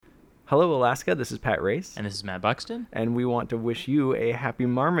Hello, Alaska. This is Pat Race. And this is Matt Buxton. And we want to wish you a happy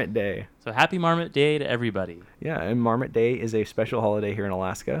Marmot Day. So happy Marmot Day to everybody. Yeah, and Marmot Day is a special holiday here in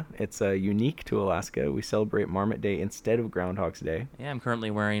Alaska. It's unique to Alaska. We celebrate Marmot Day instead of Groundhog's Day. Yeah, I'm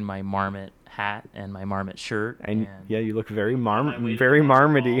currently wearing my Marmot hat and my Marmot shirt. And yeah, you look very very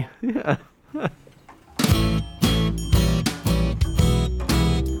Marmot-y. Yeah.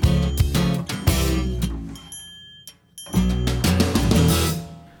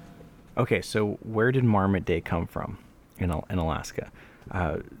 Okay, so where did Marmot Day come from in Alaska?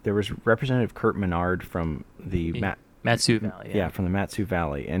 There was Representative Kurt Menard from the Mat-Su Valley. Yeah, from the Mat-Su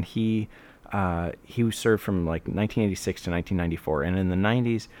Valley, and he served from like 1986 to 1994, and in the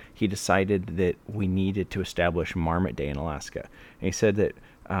 90s he decided that we needed to establish Marmot Day in Alaska. And he said that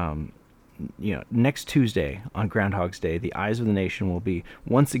next Tuesday on Groundhog's Day, the eyes of the nation will be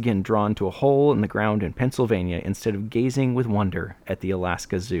once again drawn to a hole in the ground in Pennsylvania instead of gazing with wonder at the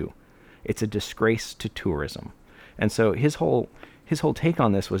Alaska Zoo. It's a disgrace to tourism. And so his whole take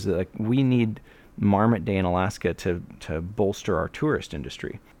on this was that like, we need Marmot Day in Alaska to bolster our tourist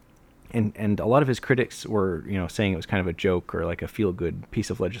industry. And a lot of his critics were, saying it was kind of a joke or like a feel-good piece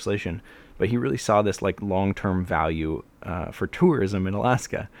of legislation, but he really saw this like long-term value for tourism in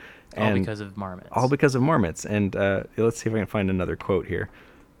Alaska. All because of marmots. All because of marmots. And let's see if I can find another quote here.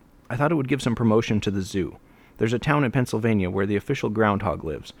 I thought it would give some promotion to the zoo. There's a town in Pennsylvania where the official groundhog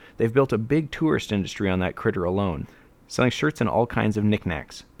lives. They've built a big tourist industry on that critter alone, selling shirts and all kinds of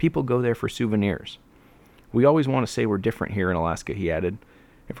knickknacks. People go there for souvenirs. We always want to say we're different here in Alaska, he added.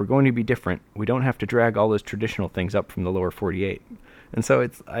 If we're going to be different, we don't have to drag all those traditional things up from the lower 48. And so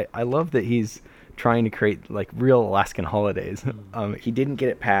I love that he's trying to create like real Alaskan holidays. He didn't get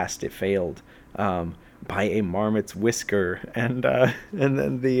it passed. It failed by a marmot's whisker. And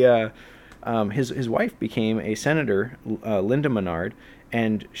then his wife became a senator, Linda Menard,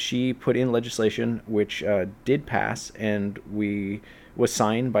 and she put in legislation which did pass and was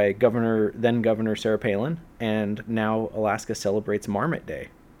signed by then Governor Sarah Palin, and now Alaska celebrates Marmot Day.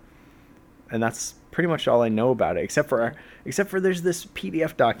 And that's pretty much all I know about it, except for there's this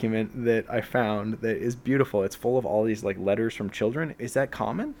PDF document that I found that is beautiful. It's full of all these like letters from children. Is that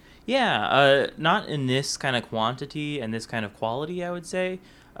common? Yeah, not in this kind of quantity and this kind of quality, I would say.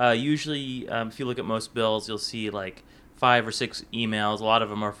 Usually, if you look at most bills, you'll see like 5 or 6 emails. A lot of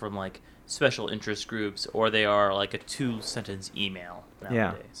them are from like special interest groups, or they are like a 2-sentence email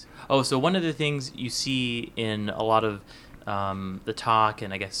nowadays. Yeah. Oh, so one of the things you see in a lot of the talk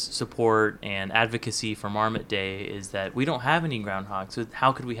and I guess support and advocacy for Marmot Day is that we don't have any groundhogs. So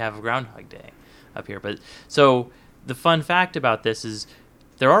how could we have a Groundhog Day up here? But so the fun fact about this is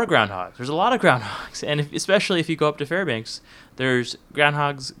there are groundhogs. There's a lot of groundhogs, and especially if you go up to Fairbanks, there's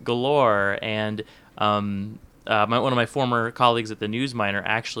groundhogs galore. And one of my former colleagues at the News Miner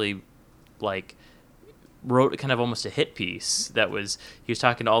actually wrote kind of almost a hit piece he was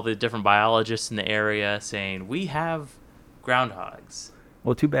talking to all the different biologists in the area saying, we have groundhogs.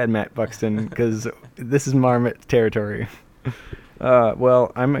 Well, too bad, Matt Buxton, because this is Marmot territory.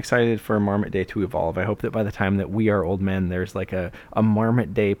 Well, I'm excited for Marmot Day to evolve. I hope that by the time that we are old men, there's like a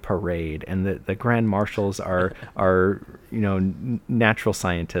Marmot Day parade, and the grand marshals are natural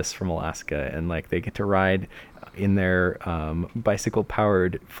scientists from Alaska, and like they get to ride in their bicycle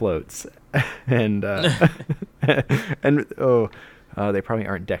powered floats, and they probably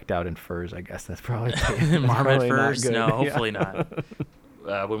aren't decked out in furs. I guess that's probably Marmot furs. No, hopefully not.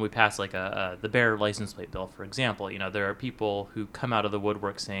 When we pass like the bear license plate bill, for example, there are people who come out of the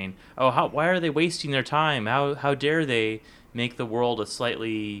woodwork saying, "Oh, why are they wasting their time? How dare they make the world a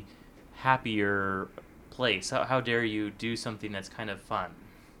slightly happier place? How dare you do something that's kind of fun?"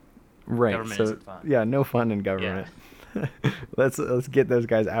 Right. Government so isn't fun. Yeah, no fun in government. Yeah. Let's get those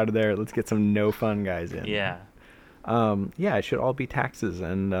guys out of there. Let's get some no fun guys in. Yeah. It should all be taxes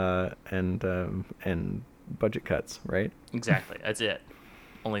and budget cuts, right? Exactly. That's it.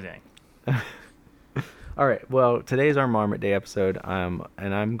 Only thing. All right. Well, today's our Marmot Day episode, and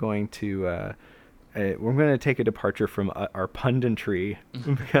I'm going to we're going to take a departure from our punditry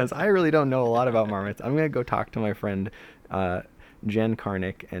because I really don't know a lot about marmots. I'm going to go talk to my friend Jen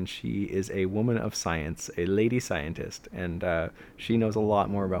Karnick, and she is a woman of science, a lady scientist, and she knows a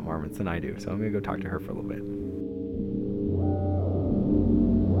lot more about marmots than I do. So I'm going to go talk to her for a little bit.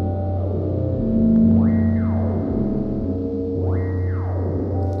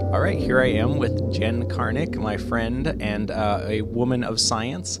 All right, here I am with Jen Karnick, my friend and a woman of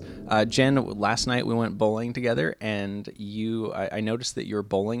science. Jen, last night we went bowling together, and I noticed that your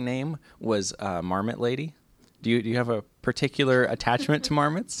bowling name was Marmot Lady. Do you have a particular attachment to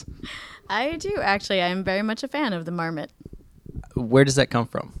marmots? I do, actually. I'm very much a fan of the marmot. Where does that come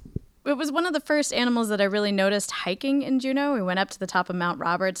from? it was one of the first animals that I really noticed hiking in Juneau. We went up to the top of Mount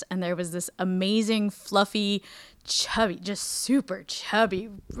Roberts, and there was this amazing, fluffy, chubby, just super chubby,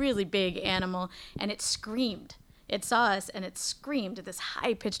 really big animal, and it screamed. It saw us, and it screamed at this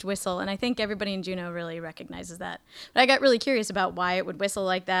high-pitched whistle, and I think everybody in Juneau really recognizes that. But I got really curious about why it would whistle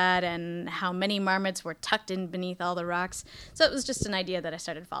like that and how many marmots were tucked in beneath all the rocks. So it was just an idea that I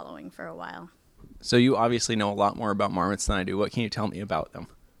started following for a while. So you obviously know a lot more about marmots than I do. What can you tell me about them?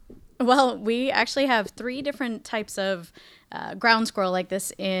 Well, we actually have 3 different types of ground squirrel like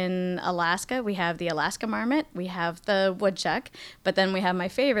this in Alaska. We have the Alaska marmot, we have the woodchuck, but then we have my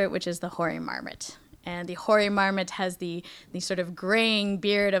favorite, which is the hoary marmot. And the hoary marmot has the sort of graying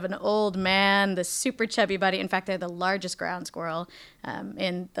beard of an old man, the super chubby body. In fact, they're the largest ground squirrel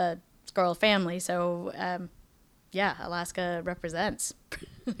in the squirrel family. So, yeah, Alaska represents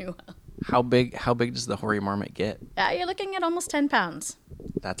pretty well. How big does the hoary marmot get? You're looking at almost 10 pounds.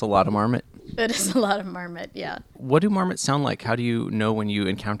 That's a lot of marmot. It is a lot of marmot, yeah. What do marmots sound like? How do you know when you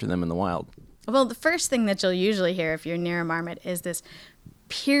encounter them in the wild? Well, the first thing that you'll usually hear if you're near a marmot is this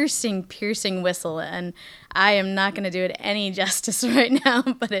piercing whistle, and I am not going to do it any justice right now,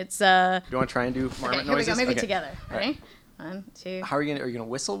 but it's... Do you want to try and do marmot noises? Here we go, maybe Okay. together. Ready? Right. 1, 2... How are you gonna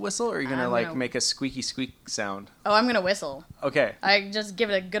whistle, or are you gonna I'm like gonna- make a squeaky squeak sound? Oh, I'm going to whistle. Okay. I just give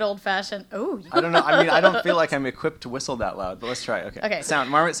it a good old-fashioned... Oh, I don't know. I mean, I don't feel like I'm equipped to whistle that loud, but let's try. Okay. Okay.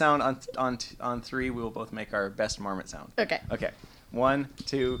 Marmot sound on 3. We will both make our best marmot sound. Okay. Okay. 1,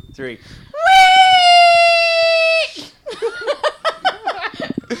 2, 3.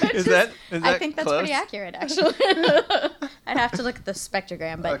 Is that I think that's close? pretty accurate, actually. I'd have to look at the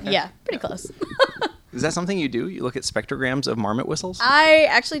spectrogram, but Okay. yeah, pretty close. Is that something you do? You look at spectrograms of marmot whistles? I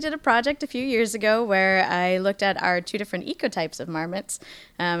actually did a project a few years ago where I looked at our 2 different ecotypes of marmots.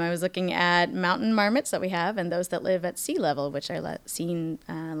 I was looking at mountain marmots that we have and those that live at sea level, which are seen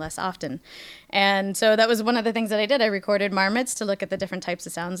less often. And so that was one of the things that I did. I recorded marmots to look at the different types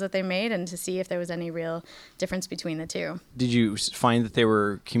of sounds that they made and to see if there was any real difference between the 2. Did you find that they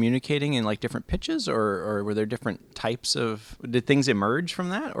were communicating in like different pitches, or were there different types of... Did things emerge from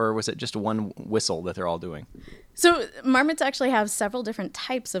that, or was it just one whistle that they're all doing? So marmots actually have several different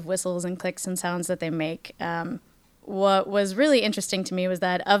types of whistles and clicks and sounds that they make. What was really interesting to me was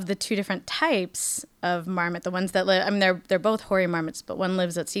that of the 2 different types of marmot, the ones that live, I mean, they're both hoary marmots, but one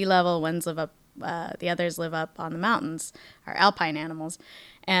lives at sea level, ones live up, the others live up on the mountains, are alpine animals.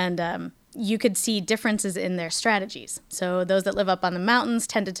 And you could see differences in their strategies. So those that live up on the mountains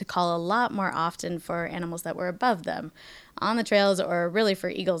tended to call a lot more often for animals that were above them on the trails, or really for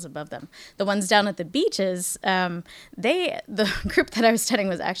eagles above them. The ones down at the beaches, the group that I was studying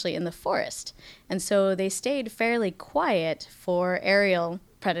was actually in the forest. And so they stayed fairly quiet for aerial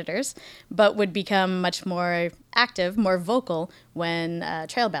predators, but would become much more active, more vocal when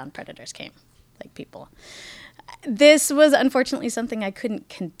trail-bound predators came, like people. This was unfortunately something I couldn't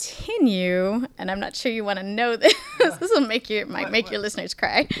continue, and I'm not sure you want to know this. This will make your listeners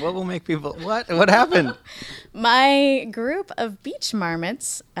cry. What will make people... What happened? My group of beach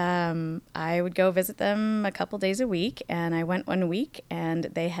marmots, I would go visit them a couple days a week, and I went one week, and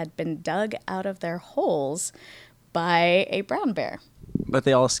they had been dug out of their holes by a brown bear. But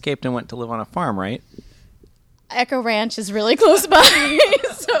they all escaped and went to live on a farm, right? Echo Ranch is really close by,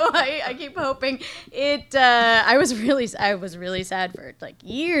 so I keep hoping it. I was really sad for like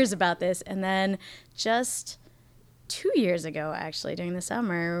years about this, and then just 2 years ago, actually during the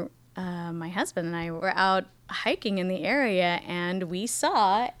summer, my husband and I were out hiking in the area, and we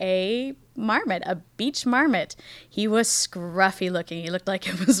saw a marmot, a beach marmot. He was scruffy looking. He looked like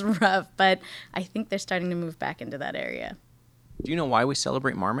it was rough, but I think they're starting to move back into that area. Do you know why we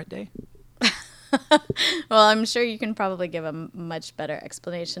celebrate Marmot Day? Well, I'm sure you can probably give a much better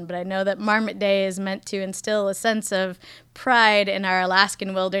explanation, but I know that Marmot Day is meant to instill a sense of pride in our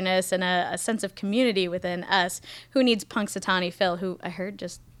Alaskan wilderness and a sense of community within us. Who needs Punxsutawney Phil, who I heard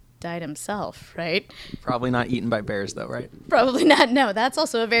just died himself, right? Probably not eaten by bears, though, right? Probably not. No, that's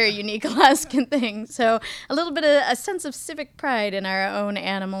also a very unique Alaskan thing. So a little bit of a sense of civic pride in our own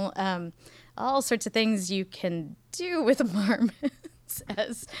animal. All sorts of things you can do with marmots.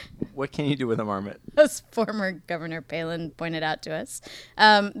 What can you do with a marmot? As former Governor Palin pointed out to us.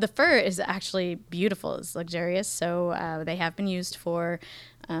 The fur is actually beautiful. It's luxurious. So they have been used for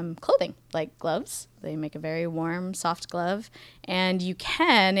clothing, like gloves. They make a very warm, soft glove. And you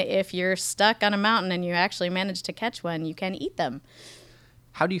can, if you're stuck on a mountain and you actually manage to catch one, you can eat them.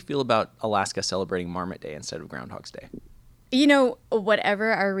 How do you feel about Alaska celebrating Marmot Day instead of Groundhog's Day? You know,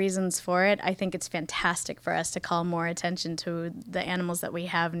 whatever our reasons for it, I think it's fantastic for us to call more attention to the animals that we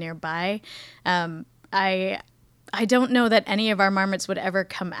have nearby. I I don't know that any of our marmots would ever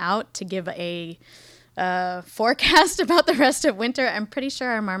come out to give a forecast about the rest of winter. I'm pretty sure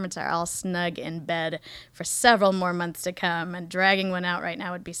our marmots are all snug in bed for several more months to come, and dragging one out right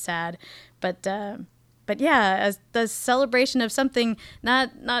now would be sad. But yeah, as the celebration of something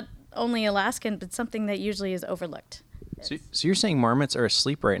not only Alaskan, but something that usually is overlooked. So you're saying marmots are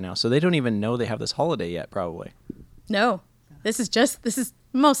asleep right now, so they don't even know they have this holiday yet, probably. No, this is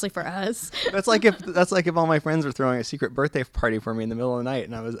mostly for us. That's like if all my friends were throwing a secret birthday party for me in the middle of the night,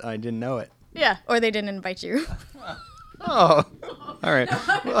 and I didn't know it. Yeah, or they didn't invite you. Oh, all right.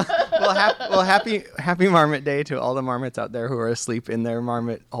 Well, happy Marmot Day to all the marmots out there who are asleep in their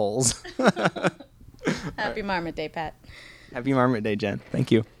marmot holes. Happy Marmot Day, Pat. Happy Marmot Day, Jen.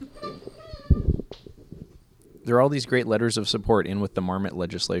 Thank you. There are all these great letters of support in with the marmot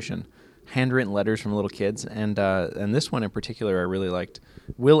legislation. Handwritten letters from little kids, and this one in particular I really liked.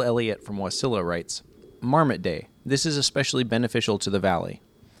 Will Elliott from Wasilla writes, Marmot Day. This is especially beneficial to the Valley.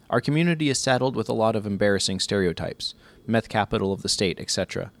 Our community is saddled with a lot of embarrassing stereotypes, meth capital of the state,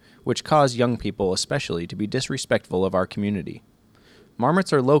 etc., which cause young people especially to be disrespectful of our community.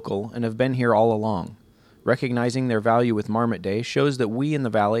 Marmots are local and have been here all along. Recognizing their value with Marmot Day shows that we in the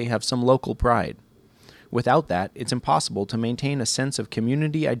Valley have some local pride. Without that, it's impossible to maintain a sense of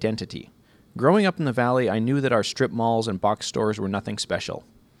community identity. Growing up in the Valley, I knew that our strip malls and box stores were nothing special.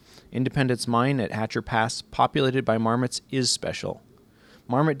 Independence Mine at Hatcher Pass, populated by marmots, is special.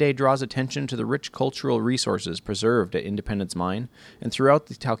 Marmot Day draws attention to the rich cultural resources preserved at Independence Mine and throughout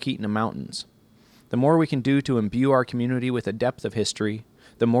the Talkeetna Mountains. The more we can do to imbue our community with a depth of history,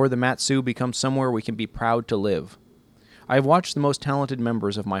 the more the Mat-Su becomes somewhere we can be proud to live. I have watched the most talented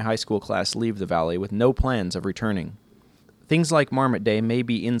members of my high school class leave the Valley with no plans of returning. Things like Marmot Day may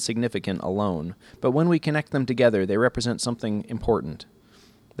be insignificant alone, but when we connect them together, they represent something important.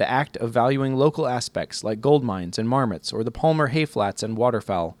 The act of valuing local aspects like gold mines and marmots or the Palmer hayflats and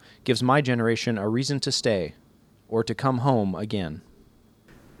waterfowl gives my generation a reason to stay or to come home again.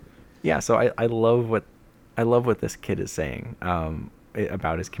 Yeah, so I love what this kid is saying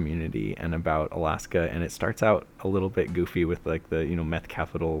about his community and about Alaska, and it starts out a little bit goofy with like the meth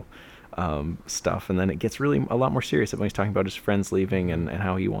capital stuff, and then it gets really a lot more serious when he's talking about his friends leaving and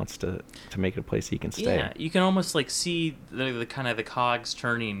how he wants to make it a place he can stay. Yeah, you can almost like see the kind of the cogs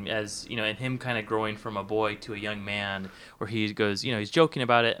turning as and him kind of growing from a boy to a young man, where he goes, he's joking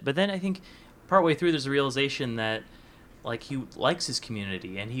about it, but then I think partway through there's a realization that like he likes his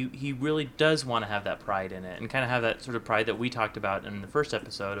community and he really does want to have that pride in it and kind of have that sort of pride that we talked about in the first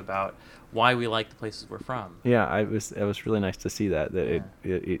episode about why we like the places we're from. Yeah, it was really nice to see that it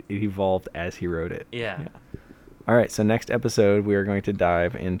evolved as he wrote it. Yeah. All right, so next episode we are going to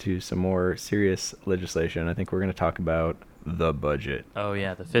dive into some more serious legislation. I think we're going to talk about the budget. Oh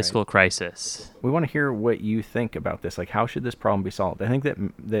yeah, the fiscal crisis. We want to hear what you think about this. Like, how should this problem be solved? I think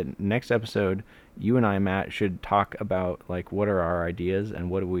that next episode, you and I, Matt, should talk about like what are our ideas and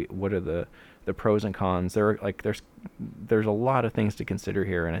what are the pros and cons. There's a lot of things to consider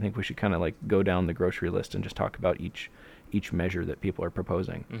here, and I think we should kind of like go down the grocery list and just talk about each measure that people are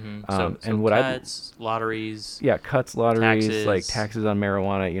proposing. Mm-hmm. So and what cuts, lotteries. Yeah, cuts, lotteries, taxes. Like taxes on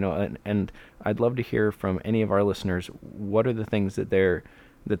marijuana. And I'd love to hear from any of our listeners. What are the things that they're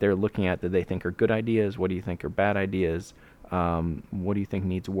looking at that they think are good ideas? What do you think are bad ideas? What do you think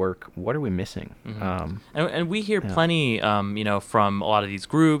needs work? What are we missing? Mm-hmm. And we hear plenty, from a lot of these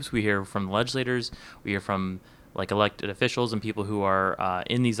groups. We hear from legislators. We hear from like elected officials and people who are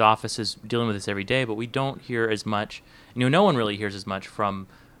in these offices dealing with this every day. But we don't hear as much. No one really hears as much from,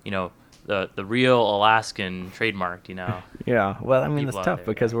 the real Alaskan trademark. Yeah. Well, I mean, it's tough there,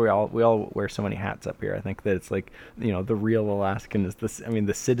 because we all wear so many hats up here. I think that it's like the real Alaskan is this. I mean,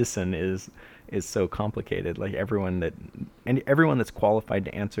 the citizen is so complicated. Like everyone that's qualified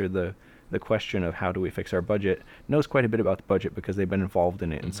to answer the question of how do we fix our budget knows quite a bit about the budget because they've been involved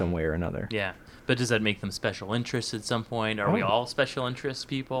in it in some way or another. Yeah. But does that make them special interests at some point? Are we all special interest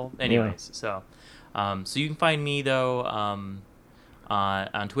people? Anyways, so you can find me though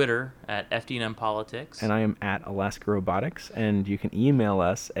on Twitter at FDNM and I am at Alaska Robotics, and you can email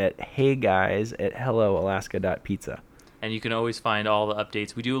us at heyguys@helloalaska.pizza. And you can always find all the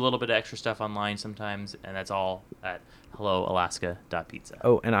updates. We do a little bit of extra stuff online sometimes, and that's all at helloalaska.pizza.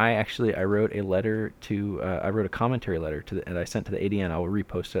 Oh, and I wrote a letter to, I wrote a commentary letter and I sent to the ADN. I will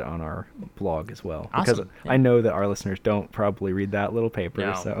repost it on our blog as well. Awesome. Because I know that our listeners don't probably read that little paper,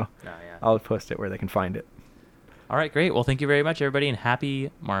 No, I'll post it where they can find it. All right, great. Well, thank you very much, everybody, and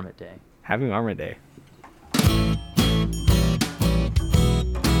happy Marmot Day. Happy Marmot Day.